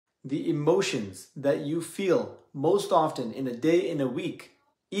The emotions that you feel most often in a day, in a week,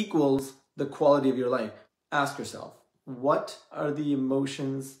 equals the quality of your life. Ask yourself, what are the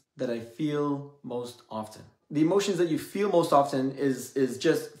emotions that I feel most often? The emotions that you feel most often is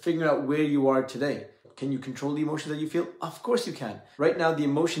just figuring out where you are today. Can you control the emotions that you feel? Of course you can. Right now, the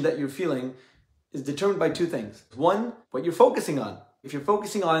emotion that you're feeling is determined by two things. One, what you're focusing on. If you're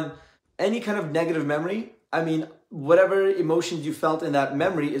focusing on any kind of negative memory, whatever emotions you felt in that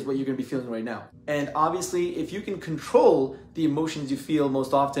memory is what you're going to be feeling right now. And obviously, if you can control the emotions you feel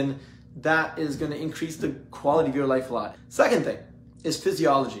most often, that is going to increase the quality of your life a lot. Second thing is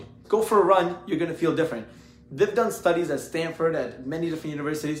physiology. Go for a run, you're going to feel different. They've done studies at Stanford, at many different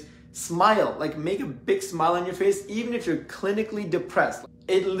universities. Smile, make a big smile on your face, even if you're clinically depressed.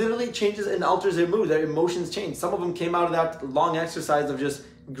 It literally changes and alters their mood, their emotions change. Some of them came out of that long exercise of just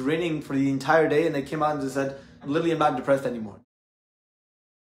grinning for the entire day, and they came out and just said, literally, I'm not depressed anymore.